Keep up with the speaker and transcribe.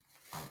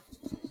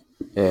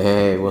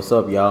Hey, what's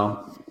up,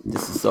 y'all?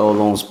 This is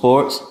Soul on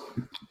Sports.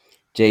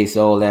 Jay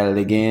Soul at it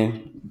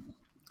again.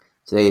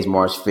 Today is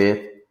March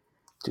 5th,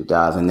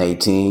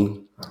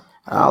 2018.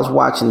 I was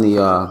watching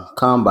the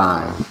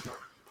combine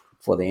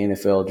for the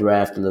NFL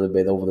draft a little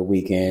bit over the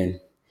weekend.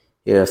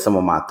 Here are some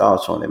of my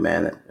thoughts on it,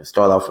 man. Let's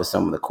start off with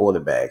some of the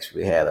quarterbacks.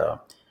 We had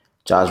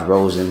Josh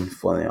Rosen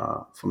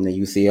from the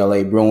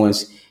UCLA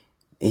Bruins.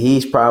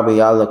 He's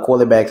probably out of the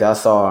quarterbacks I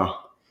saw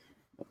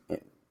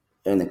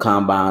in the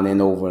combine and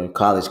over in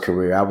college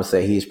career, I would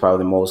say he's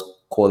probably the most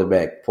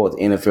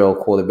NFL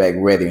quarterback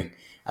ready.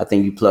 I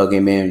think you plug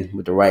him in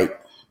with the right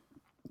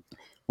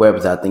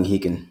weapons, I think he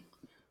can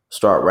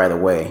start right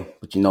away.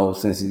 But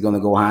since he's going to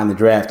go high in the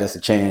draft, that's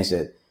a chance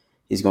that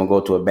he's going to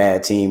go to a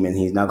bad team and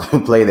he's not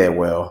going to play that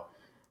well.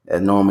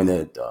 That's normally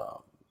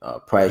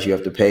the price you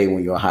have to pay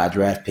when you're a high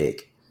draft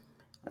pick.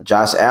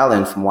 Josh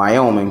Allen from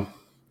Wyoming,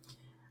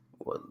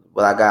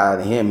 what I got out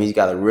of him, he's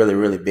got a really,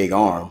 really big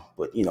arm,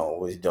 but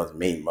it doesn't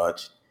mean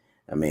much.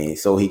 I mean,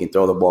 so he can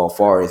throw the ball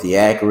far. Is he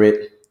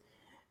accurate?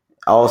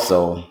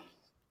 Also,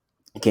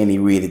 can he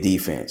read the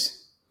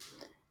defense?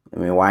 I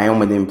mean,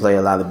 Wyoming didn't play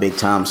a lot of big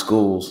time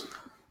schools,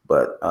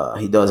 but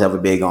he does have a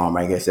big arm.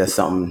 I guess that's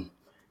something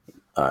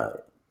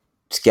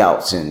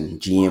scouts and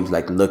GMs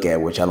like to look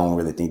at, which I don't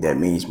really think that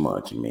means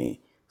much. I mean,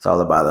 it's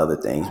all about other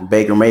things.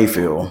 Baker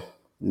Mayfield,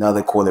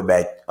 another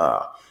quarterback,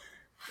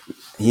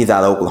 he's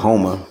out of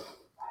Oklahoma.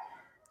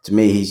 To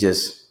me,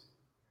 he's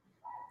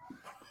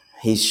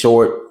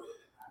short.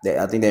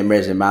 I think they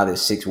measured him out at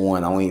 6'1". I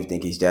don't even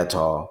think he's that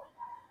tall.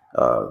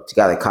 He's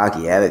got a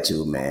cocky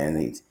attitude,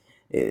 man.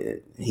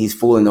 He's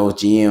fooling those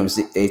GMs.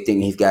 They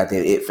think he's got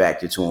that it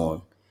factor to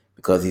him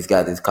because he's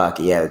got this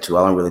cocky attitude.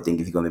 I don't really think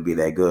he's going to be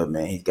that good,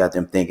 man. He's got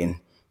them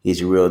thinking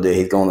he's a real deal.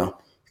 He's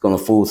gonna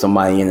fool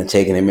somebody into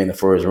taking him in the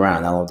first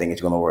round. I don't think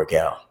it's going to work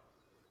out.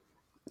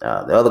 The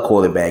other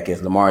quarterback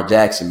is Lamar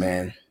Jackson,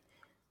 man.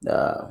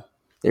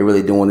 They're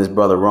really doing this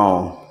brother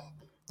wrong.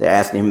 They're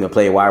asking him to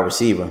play wide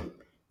receiver.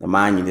 Now,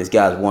 mind you, this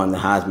guy's won the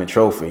Heisman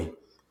Trophy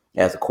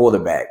as a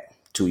quarterback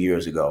 2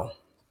 years ago.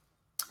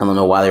 I don't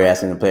know why they're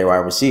asking him to play wide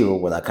receiver,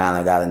 but I kind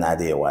of got an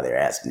idea why they're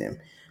asking him.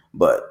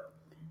 But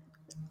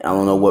I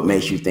don't know what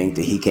makes you think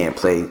that he can't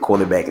play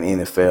quarterback in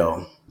the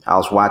NFL. I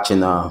was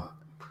watching a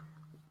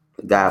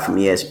guy from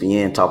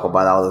ESPN talk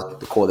about all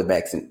the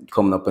quarterbacks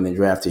coming up in the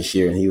draft this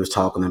year, and he was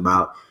talking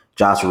about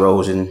Josh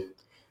Rosen.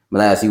 But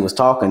as he was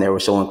talking, they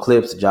were showing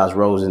clips of Josh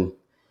Rosen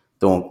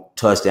throwing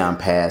touchdown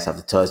pass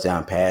after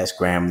touchdown pass,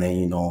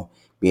 scrambling,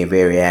 being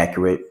very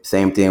accurate.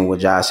 Same thing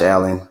with Josh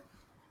Allen.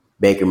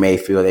 Baker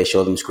Mayfield, they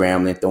showed him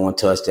scrambling, throwing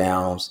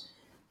touchdowns,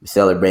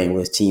 celebrating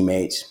with his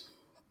teammates.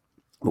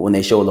 But when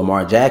they showed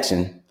Lamar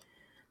Jackson,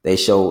 they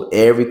showed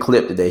every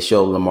clip that they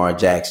showed Lamar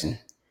Jackson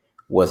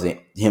was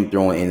him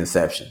throwing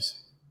interceptions.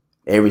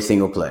 Every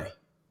single play.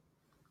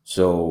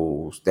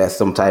 So that's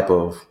some type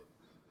of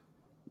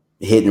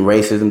hidden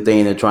racism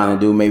thing they're trying to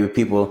do. Maybe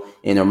people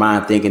in their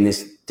mind thinking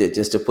this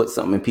just to put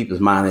something in people's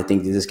mind and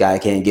think that this guy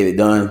can't get it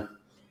done.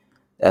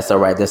 That's all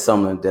right. That's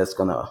something that's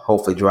going to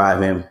hopefully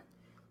drive him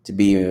to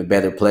be a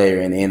better player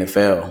in the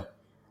NFL.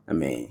 I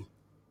mean,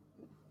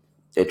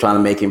 they're trying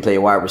to make him play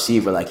wide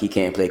receiver like he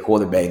can't play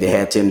quarterback. They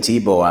had Tim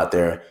Tebow out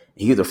there.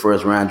 He was a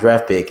first round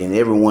draft pick, and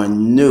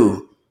everyone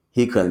knew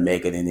he couldn't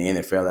make it in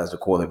the NFL as a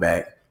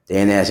quarterback. They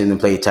didn't ask him to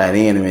play tight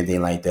end or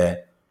anything like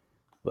that.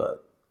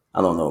 But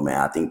I don't know, man.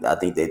 I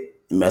think they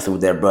messing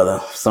with that brother.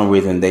 For some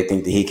reason they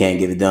think that he can't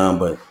get it done.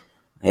 But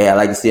hey, I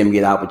like to see him get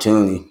an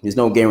opportunity. There's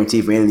no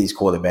guarantee for any of these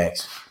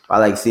quarterbacks. I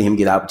like to see him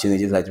get an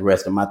opportunity just like the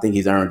rest of them. I think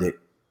he's earned it.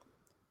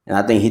 And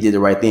I think he did the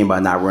right thing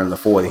by not running the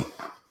 40.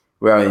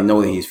 We already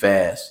know that he's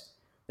fast.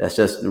 That's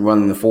just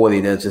running the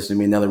 40. That's just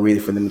another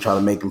reason for them to try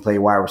to make him play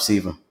wide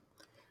receiver,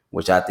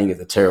 which I think is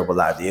a terrible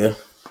idea.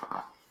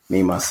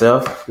 Me,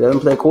 myself, let him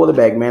play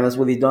quarterback, man. That's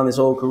what he's done his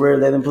whole career.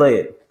 Let him play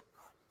it.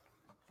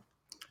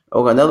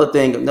 Okay,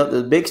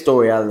 another big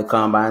story out of the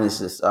combine is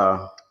this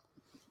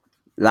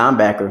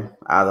linebacker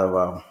out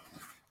of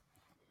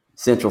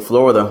Central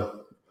Florida.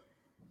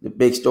 The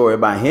big story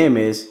about him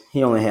is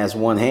he only has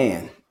one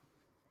hand,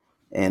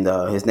 and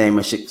his name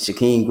is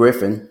Shaquem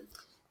Griffin.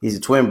 He's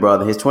a twin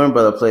brother. His twin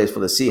brother plays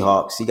for the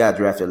Seahawks. He got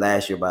drafted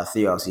last year by the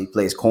Seahawks. He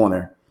plays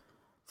corner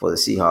for the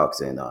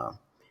Seahawks. And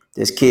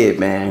this kid,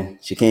 man,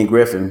 Shaquem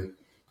Griffin,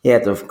 he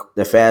had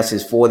the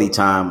fastest 40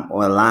 time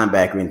on a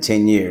linebacker in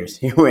 10 years.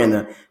 He ran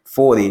the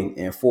 40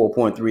 in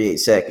 4.38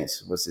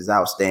 seconds, which is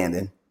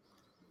outstanding.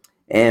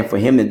 And for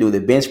him to do the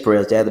bench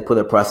press, they had to put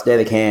a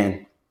prosthetic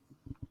hand.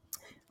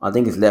 I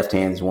think his left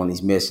hand is one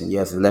he's missing.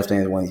 Yes, his left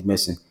hand is one he's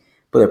missing.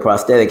 Put a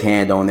prosthetic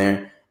hand on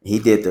there. He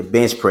did the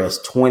bench press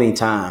 20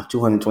 times,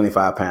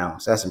 225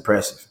 pounds. That's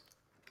impressive.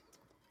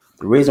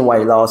 The reason why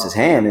he lost his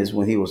hand is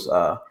when his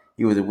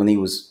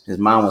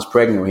mom was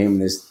pregnant with him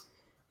and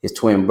his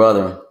twin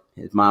brother.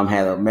 His mom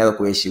had a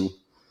medical issue,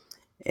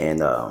 and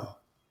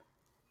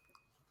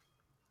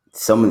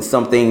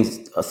some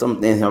things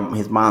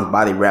his mom's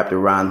body wrapped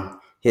around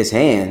his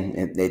hand,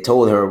 and they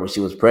told her when she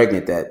was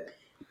pregnant that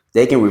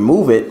they can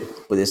remove it,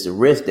 but it's the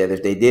risk that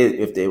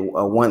if they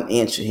 1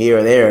 inch here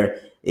or there,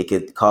 it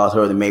could cause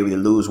her to maybe to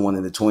lose one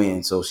of the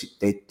twins. So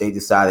they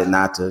decided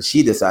not to.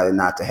 She decided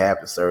not to have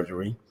the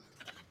surgery.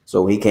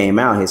 So he came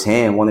out.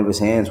 One of his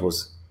hands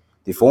was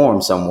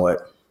deformed somewhat.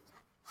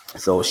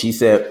 So she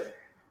said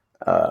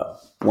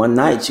one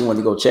night she wanted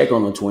to go check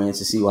on the twins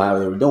to see how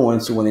they were doing.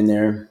 She went in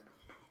there,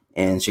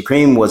 and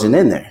Shaquem wasn't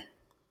in there.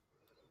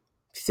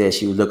 She said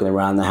she was looking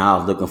around the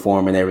house, looking for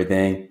him and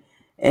everything.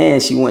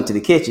 And she went to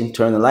the kitchen,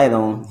 turned the light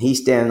on.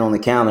 He's standing on the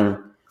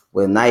counter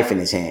with a knife in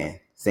his hand,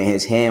 saying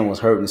his hand was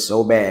hurting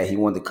so bad he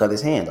wanted to cut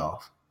his hand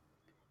off.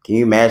 Can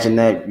you imagine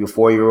that? Your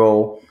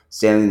 4-year-old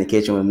standing in the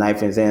kitchen with a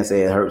knife in his hand,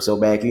 saying it hurt so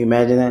bad. Can you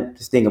imagine that?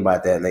 Just think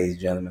about that, ladies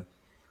and gentlemen.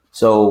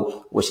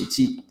 So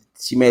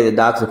she made a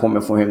doctor's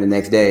appointment for him the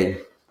next day,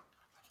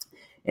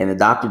 and the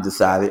doctor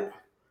decided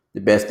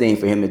the best thing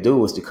for him to do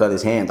was to cut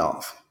his hand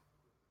off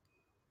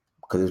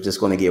because it was just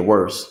going to get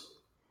worse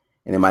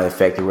and it might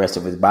affect the rest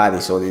of his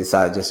body. So they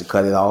decided just to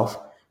cut it off.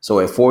 So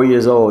at 4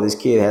 years old, this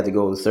kid had to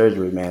go to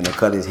surgery, man, to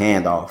cut his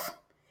hand off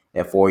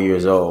at 4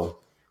 years old.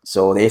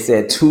 So they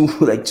said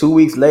 2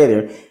 weeks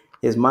later,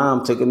 his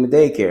mom took him to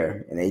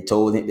daycare, and they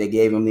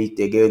gave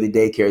the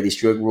daycare these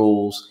strict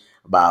rules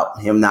about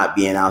him not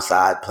being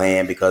outside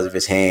playing because of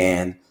his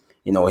hand.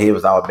 You know, he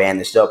was all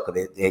bandaged up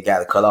because they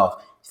got it cut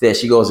off. Said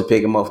she goes to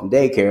pick him up from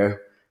daycare.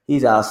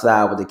 He's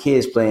outside with the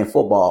kids playing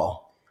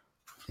football.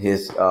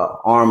 His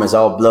arm is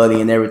all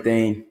bloody and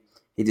everything.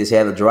 He just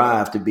had a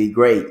drive to be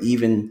great,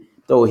 even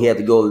though he had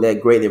to go to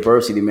that great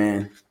adversity,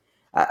 man.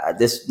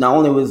 This not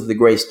only was the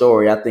great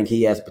story, I think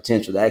he has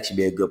potential to actually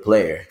be a good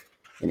player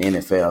in the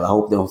NFL. I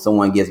hope that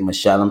someone gives him a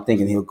shot. I'm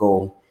thinking he'll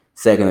go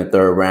second or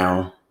third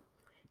round.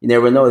 You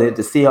never know that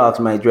the Seahawks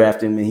might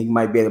draft him and he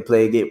might be able to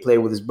play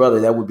with his brother.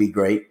 That would be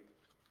great.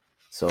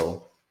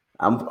 So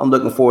I'm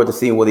looking forward to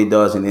seeing what he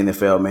does in the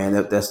NFL, man.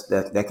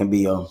 That can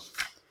be a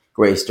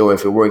great story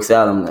if it works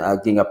out. I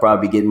think I'll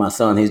probably get my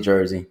son his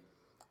jersey.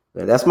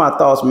 But that's my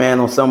thoughts,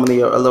 man, on some of a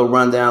little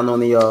rundown on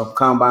the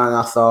combine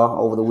I saw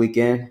over the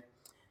weekend.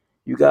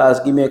 You guys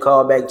give me a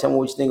call back and tell me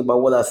what you think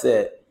about what I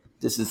said.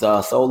 This is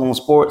Soul on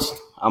Sports.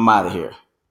 I'm out of here.